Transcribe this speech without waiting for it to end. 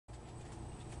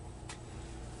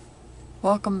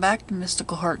Welcome back to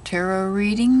Mystical Heart Tarot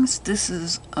readings. This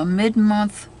is a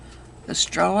mid-month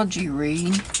astrology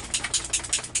reading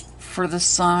for the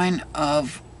sign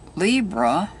of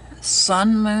Libra,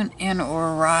 Sun, Moon, and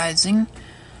or Rising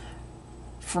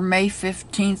for May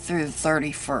 15th through the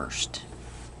 31st.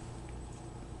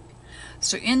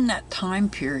 So in that time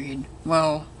period,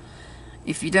 well,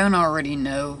 if you don't already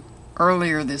know,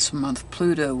 earlier this month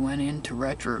Pluto went into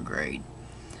retrograde.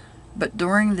 But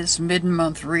during this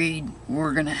mid-month read,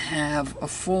 we're going to have a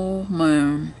full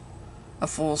moon, a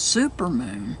full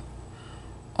supermoon,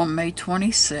 on May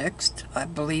 26th. I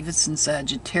believe it's in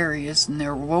Sagittarius, and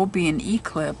there will be an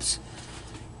eclipse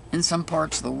in some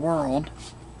parts of the world,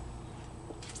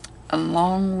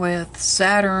 along with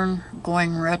Saturn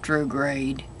going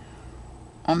retrograde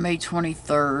on May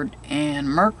 23rd, and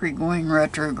Mercury going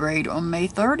retrograde on May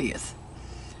 30th.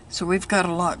 So we've got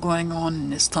a lot going on in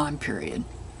this time period.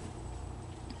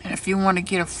 And if you want to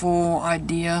get a full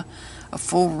idea, a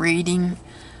full reading,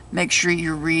 make sure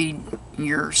you read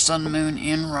your Sun, Moon,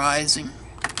 and Rising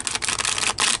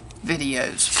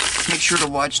videos. Make sure to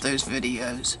watch those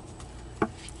videos.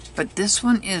 But this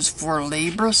one is for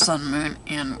Libra, Sun, Moon,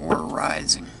 and or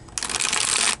Rising.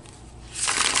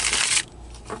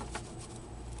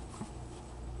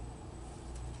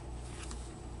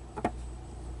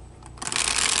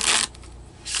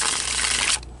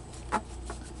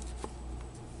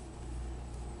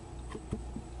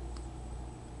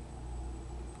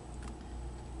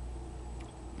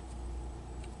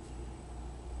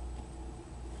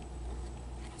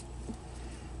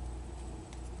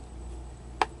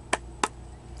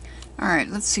 Alright,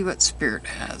 let's see what Spirit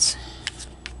has.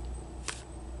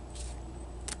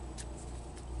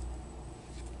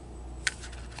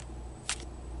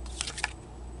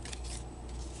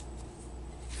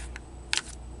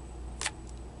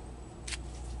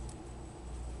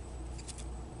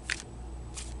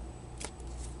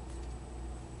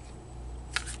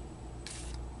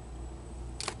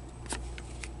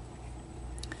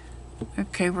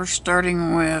 Okay, we're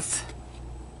starting with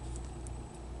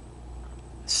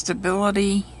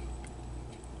stability.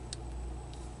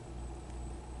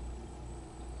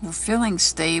 We're feeling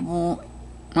stable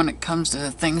when it comes to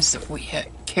the things that we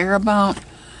care about,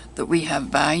 that we have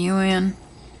value in.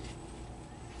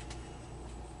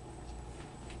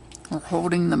 We're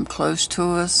holding them close to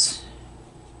us.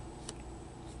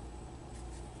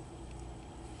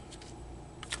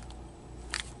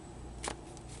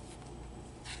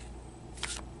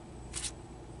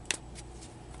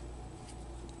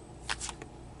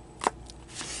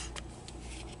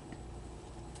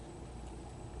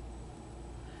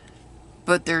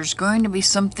 But there's going to be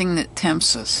something that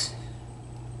tempts us.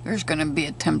 There's going to be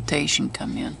a temptation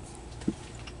come in.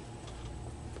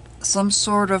 Some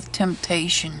sort of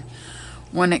temptation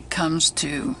when it comes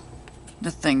to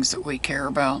the things that we care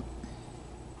about.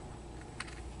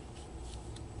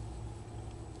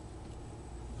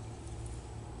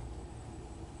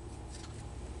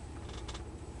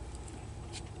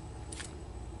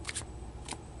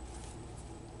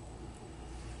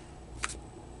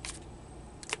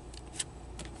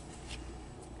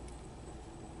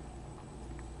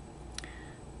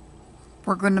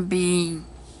 We're going to be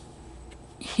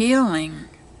healing.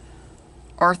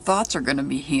 Our thoughts are going to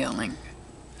be healing.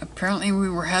 Apparently we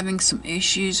were having some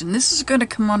issues, and this is going to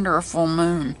come under a full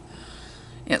moon,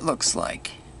 it looks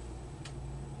like.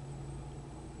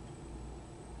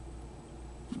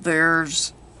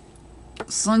 There's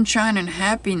sunshine and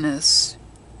happiness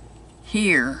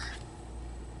here.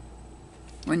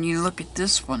 When you look at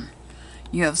this one,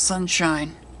 you have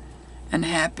sunshine and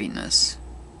happiness.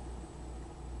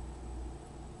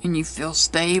 And you feel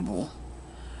stable.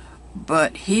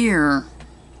 But here,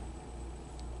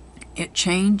 it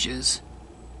changes.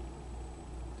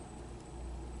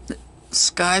 The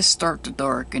skies start to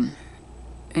darken,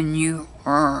 and you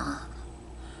are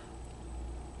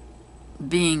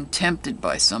being tempted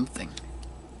by something.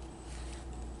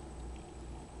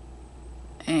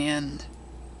 And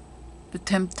the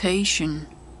temptation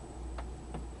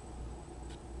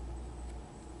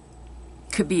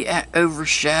could be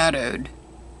overshadowed.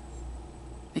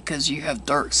 Because you have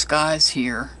dark skies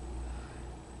here,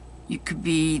 you could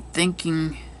be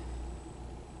thinking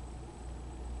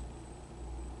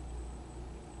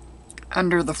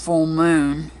under the full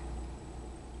moon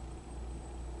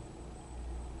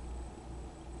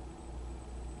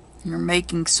you're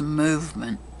making some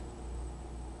movement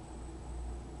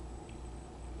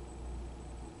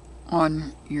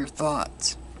on your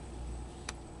thoughts.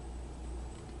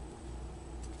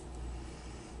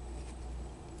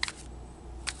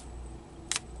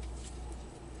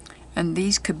 And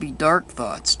these could be dark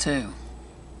thoughts too.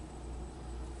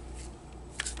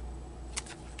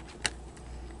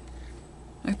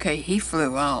 Okay, he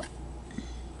flew out.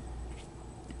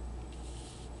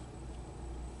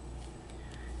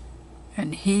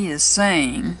 And he is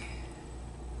saying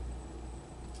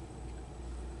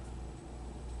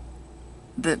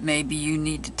that maybe you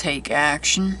need to take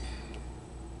action.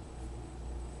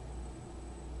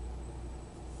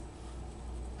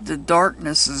 The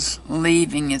darkness is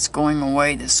leaving, it's going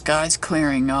away, the sky's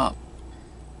clearing up.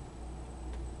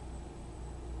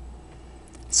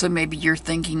 So maybe your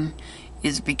thinking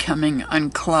is becoming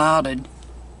unclouded.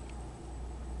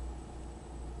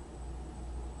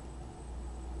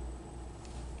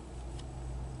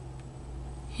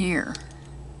 Here.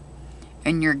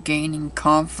 And you're gaining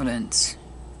confidence.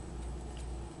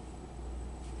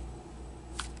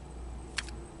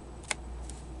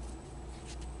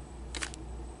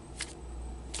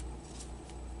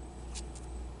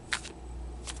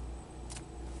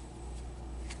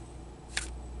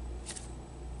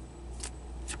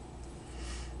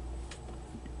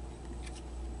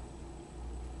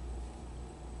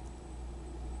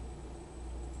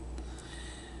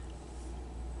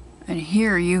 And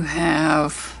here you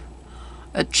have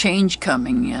a change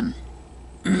coming in.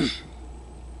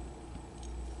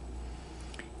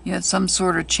 You have some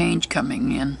sort of change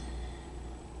coming in.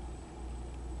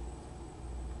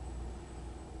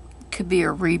 Could be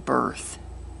a rebirth.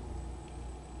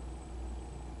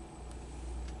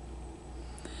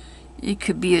 It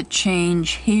could be a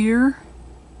change here,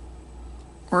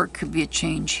 or it could be a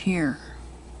change here.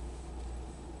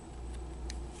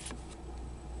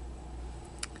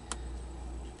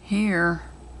 Here,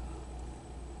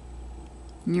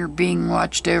 you're being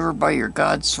watched over by your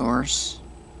God source.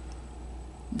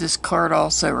 This card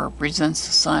also represents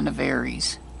the sign of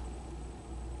Aries.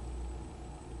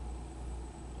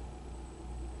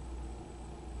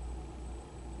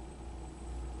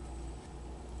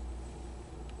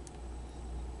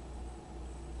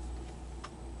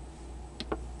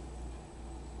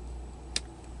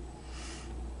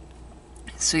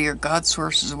 So your God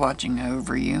source is watching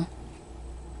over you.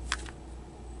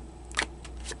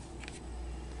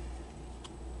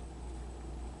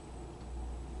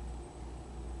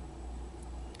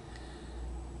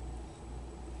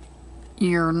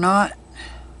 You're not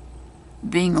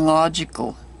being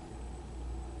logical.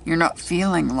 You're not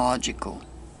feeling logical.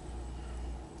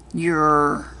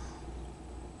 You're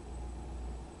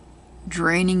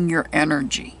draining your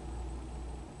energy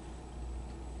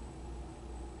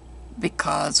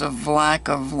because of lack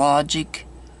of logic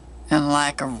and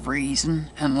lack of reason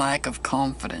and lack of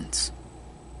confidence.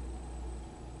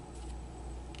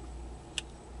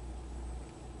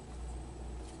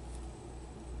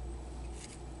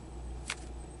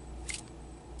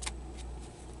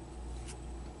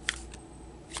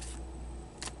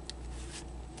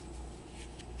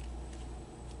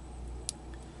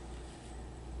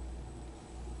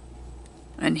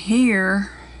 And here,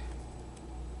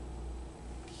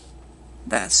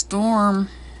 that storm,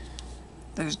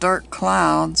 those dark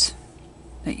clouds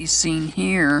that you've seen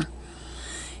here,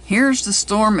 here's the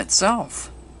storm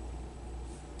itself.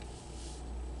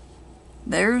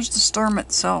 There's the storm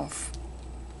itself.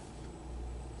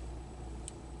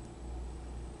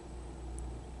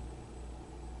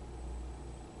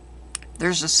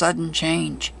 There's a sudden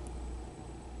change.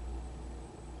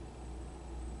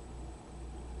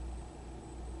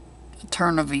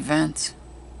 Turn of events.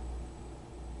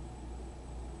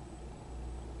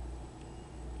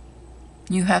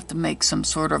 You have to make some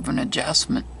sort of an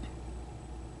adjustment.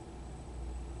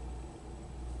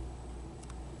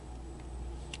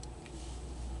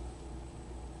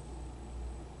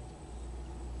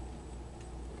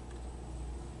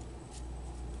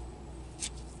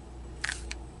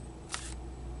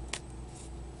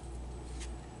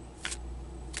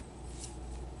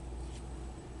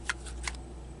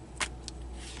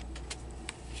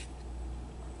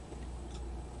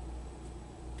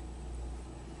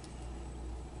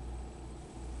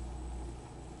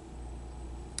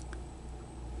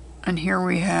 And here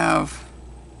we have,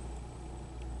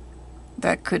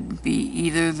 that could be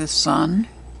either the sun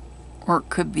or it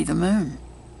could be the moon.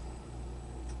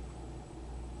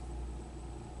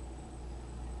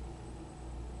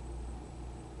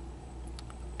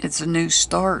 It's a new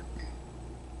start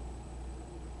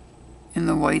in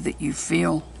the way that you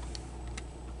feel.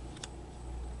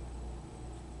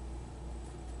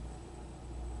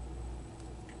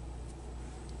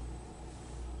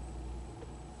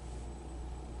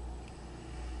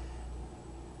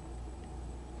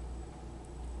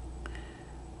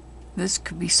 This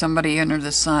could be somebody under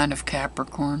the sign of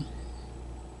Capricorn.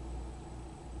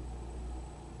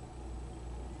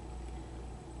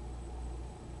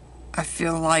 I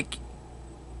feel like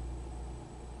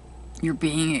you're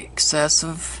being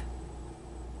excessive,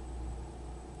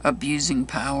 abusing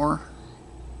power,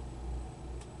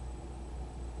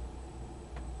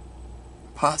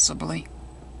 possibly.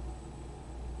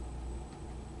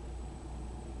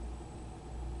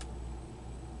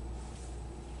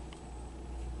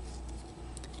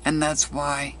 And that's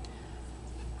why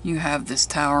you have this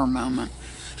Tower moment.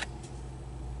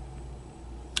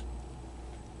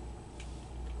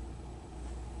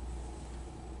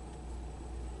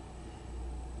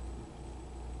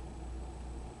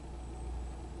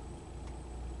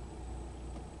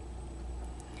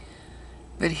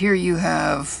 But here you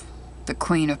have the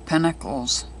Queen of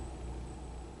Pentacles.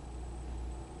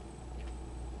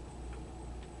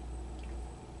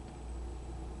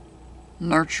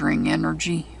 Nurturing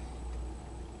energy,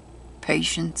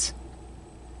 patience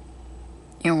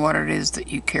in what it is that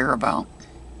you care about.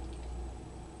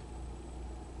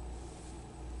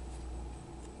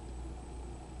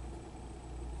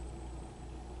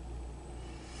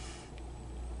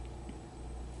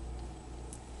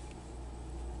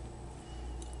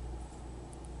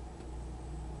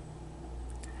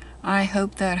 I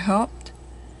hope that helped,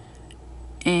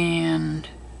 and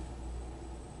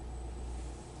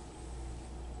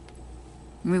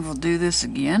we will do this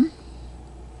again.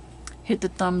 Hit the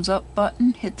thumbs up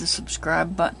button, hit the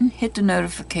subscribe button, hit the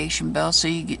notification bell so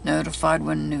you get notified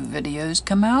when new videos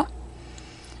come out.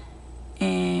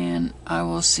 And I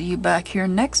will see you back here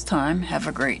next time. Have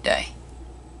a great day.